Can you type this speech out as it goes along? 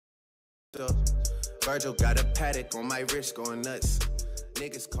Virgil got a paddock on my wrist going nuts.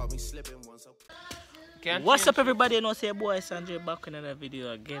 Niggas caught me slipping once. What's up, everybody? You know, say boy Sanjay back in another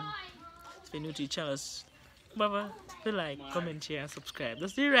video again. If you're new to the channel, brother, feel like, comment, share, and subscribe.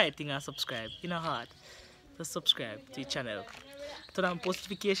 That's the right thing, and subscribe. In a heart, just subscribe to the channel. Turn on post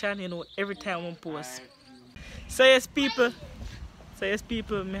notification, you know, every time I post. So yes, people,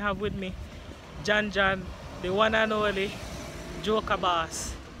 me have with me John, the one and only Joker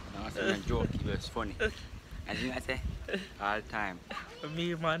boss. No, it's not a joke, it's funny. I think I say all the time.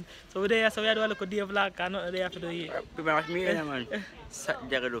 Me, man. So we there, so we are doing a little day vlog, and nothing there for do here. People watch me, man. Sat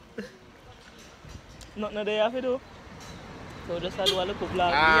there, do. Nothing there for do. So just do a little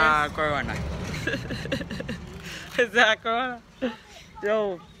vlog. Ah, yes. Corona. Is that Corona?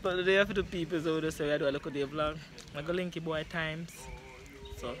 Yo, but the day for the people, so we just say we are doing a little day vlog. I'm going to link you boy times.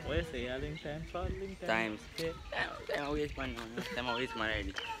 So, what you say? I link times? Link Times. Okay. Time I waste man. Time I waste man already.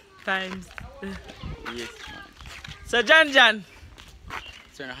 Yes, Times. man. So, John.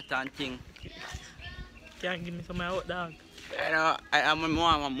 So, I can't think. Can't give me some of my hot dog. You know, I'm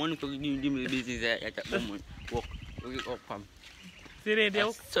more money to give me the business. I take money. Work up from. See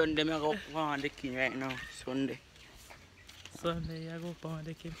there? Sunday, I go on the king right now. Sunday, I go for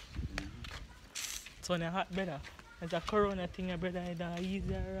the kid. So, when hot brother, it's a Corona thing, brother, it's not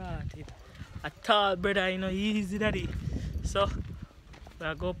easy right. A tall brother, you know, easy daddy. So,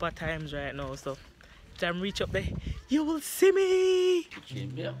 I go for times right now. So, time reach up there, you will see me.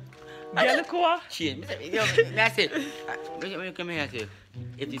 change, yeah. Get the car. Change. That's it. When you come here, I say,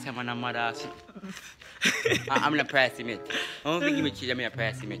 if this is my mother, I'm not pricing it. I don't think you will change, I'm not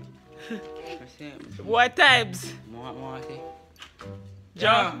pricing it. What times? More, I say.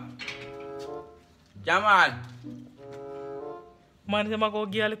 John. Jamal. Man, I'm going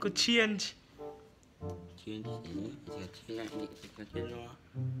to get a little change. Change.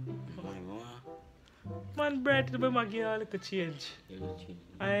 Man, bread, I'm going to get a little change.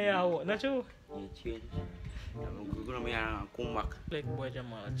 Not true? Change. I'm going to come back. Like boy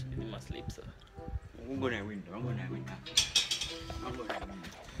Jamal actually must sleep, so. I'm going to win.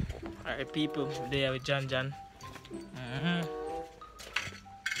 Alright, people, there with John. Jamal.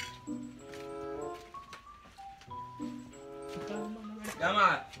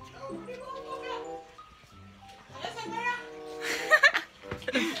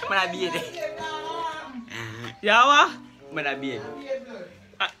 Mana biar deh. Yawa? Mana biar.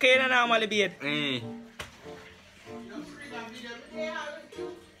 Kaya na naman malibiyad.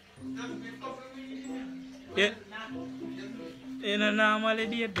 Yeah. Yan na naman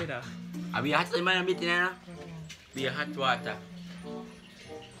malibiyad din ah. Abi hot sa mana bitin na. Bi hot water.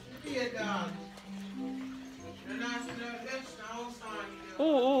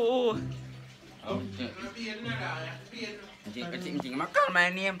 Oo. Cing makan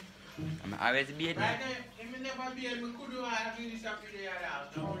main ni. Awet biar.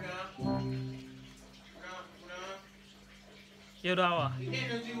 Yo dawa.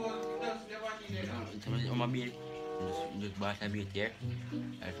 Sama biar. Just bahasa biar ya.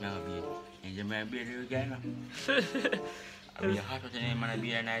 Asal biar. Yang zaman biar juga na. Abi hot sa mana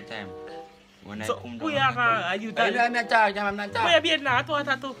biar night time. So, kuya ka, ayuda. Ay, jangan nata. Kuya biar na ato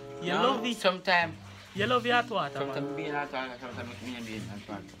ata to. You love it. Sometimes. You love it ato ata. Sometimes biar ata, sometimes biar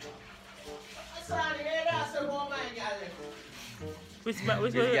ata. Which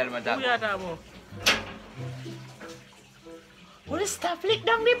kuya ata mo? Will stop lick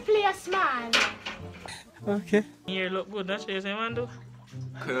down the place, man. Okay. Here look good, that's what you say, man, do.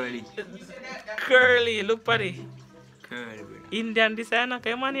 Curly. Look pretty. Curly. Indian designer,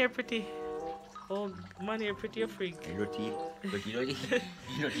 okay, man, here pretty. Oh, man, you're pretty a freak. Roti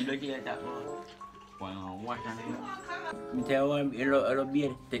tak mau. Wah, macam ni. Macam orang elo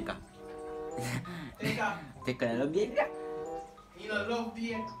biar teka. Teka elo biar tak? You know, love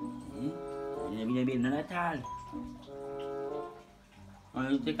beer. Ini biar Natal.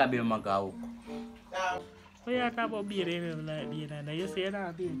 Orang teka biar magau. Kuya ata po beer na. You say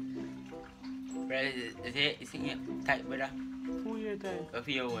na beer. Saya type berapa? Who you type? A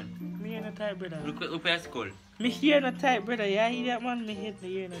few one. Me and a type brother. Look at school. Me here na type brother. Yeah, hear that man. Me hit me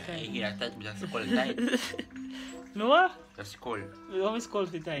here na type. Iya, type bisa school type. No what? The school. We always call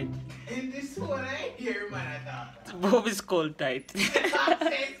it tight. In this one right here, man, I thought. We always call tight.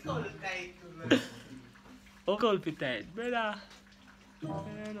 It's called tight. Oh, call it tight, brother.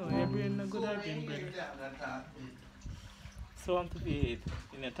 I know, your brain not good again, brother. So I'm to be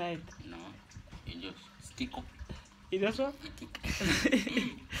in a tight. No, it just stick up. It does what?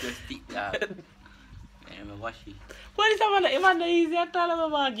 Just stick that. And wash it. What is that man? Imagine easy at all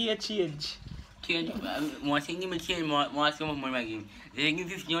about a change. Change. More singing, change more. More some more game. They give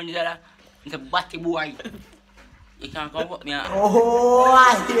 $50. It's a batty boy. You can't come up me.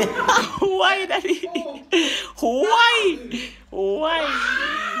 Why, daddy? Why? Why?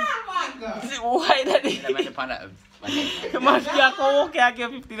 Why, daddy? Man, can't come walk here,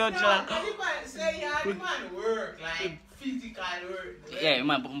 give $50. Say, yeah, the man work, like physical work. Yeah,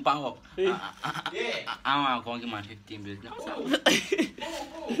 man, put him back up. Yeah. I want to go and give man 15 bills now.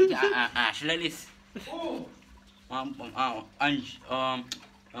 Should I list? Oh. Angie,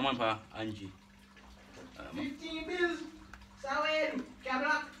 man for Angie. 15 bills. So where?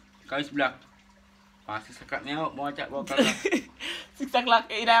 Black. Guys black. 6 o'clock me out, more chat about 6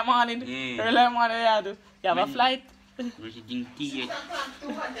 o'clock in the morning. Yeah. Early morning, you have a flight. We should drink tea. 6 o'clock to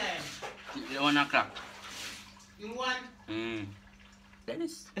what time? 1 o'clock. You want? That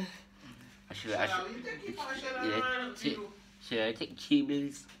is. Should I take 3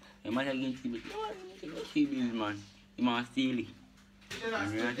 bills? You might have given 3 bills. No, I didn't take 3 bills, man. You must steal it.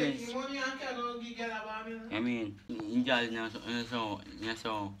 I mean, in jazz,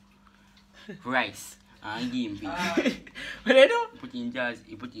 so rice and give him What they do? Put in jazz,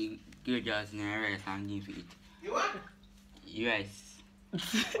 you put the girl jazz in the rice and give him it. You what? Rice.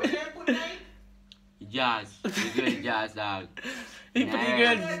 What did I put there? Jazz. The girl jazz dog. You put the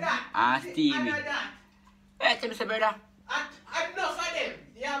girl. And steam it. Hey, tell me some brother. Enough of them.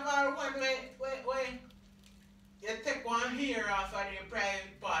 You have one where you take one hair off of the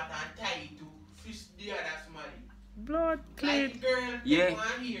private part and tie it to fish the other somebody. Blood clean. Like the girl, Yeah. take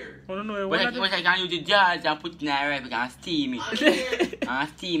one hair. I don't know But I can use the jazz and put it in the rice and steam it. And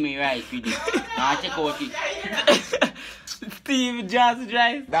steam it rice with it. And take out it. Steve Jazz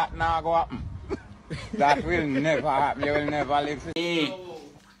Rice. That now go happen. That will never happen. You will never live. Hey,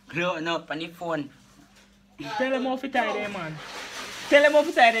 close up on the phone. Tell him off the tie there, man. Tell him off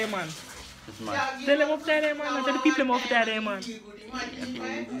the tie there, man. This man. Tell him off the tie there, man. Tell the people off the tie there, man.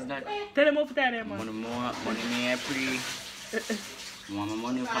 Tell him off the tie there, man. Money more, money me I pray. Want my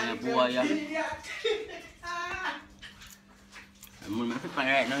money from the boy, yeah. Money me fit on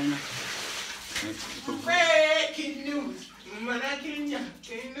right now, you know. Breaking news. Man, I can you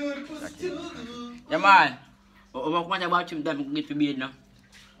know the pussy too. Yeah, man. How much about you that get to bed now?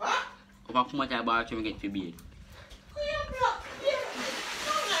 What? How much about you get to bed?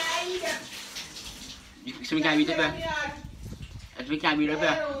 So we can't be up here. We can't be up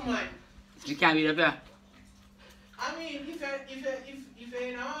here. We can't be up here. I mean, if you're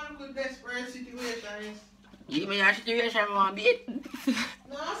in a good desperate situation, You mean a situation I want to beat? no,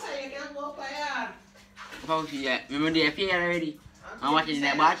 sir, you can go by yard. How she that? Remember the affair already? I'm watching in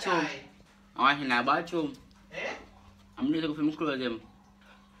the bathroom. I'm watching in the bathroom. Eh? I'm looking for my clothes them.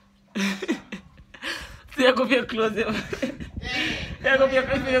 So you go for your clothes. You go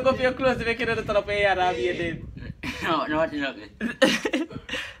for your clothes. Make it on the top of your yard and be dead. No, what's up there?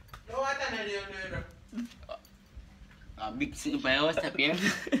 No, what are you doing? A big sitting by house up here.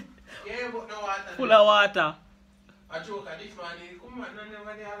 Yeah, but no water. Full of water. I joke at this man, come on, none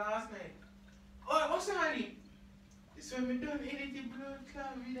over there last night. Oh, what's the money? It's when we done anything blood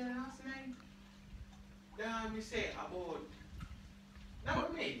clot video last night. Then me say about. Now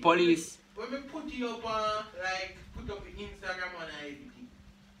me. Police. When we put you up on, like, put up in Instagram and everything.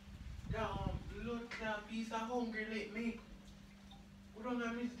 That blood clot piece of hungry like me. We don't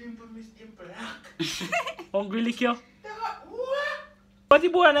have Miss Dimple Black. Hungry lick you. What? But the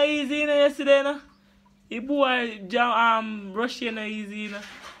boy not easy yesterday, no? The boy rush in easy, no?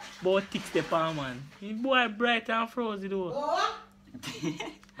 But tick step on, man. The boy bright and frozen, though. What?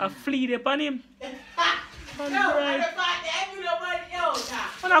 I flee upon him. No, what about everybody else?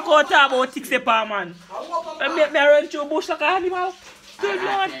 When I go talk about tick step on, man. I make me run through bush like an animal. Good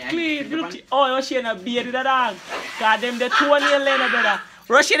Lord, clean. Oh, you're sharing a beard with a dog. God, them the 2 nail lane, brother.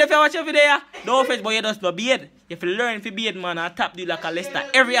 Rush in if you watch your video. Don't face, but you just no beard. If you learn if you beard, man, I tap you like a Lester.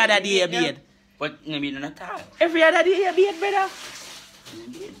 Every other day you beard. But you mean not all. Every other day you beard, brother.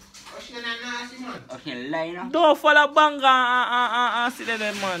 Okay, lie now. Don't follow Banga and sit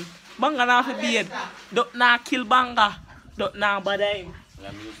there, man. Banga not for beard. Don't not kill Banga. Don't not bother him.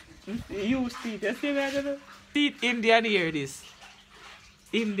 You Steve, you see me? Steve, Indian hear this.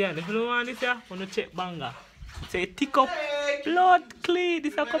 Indian, if you don't want this, you want to check Banga. Say, tick up, blood clean.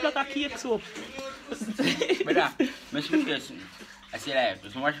 This is a cup like a cake soap. Brother, I say like,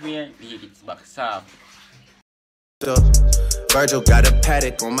 just watch me and he gets back soft. Virgil got a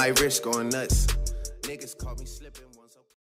paddock on my wrist going nuts. Niggas caught me slipping.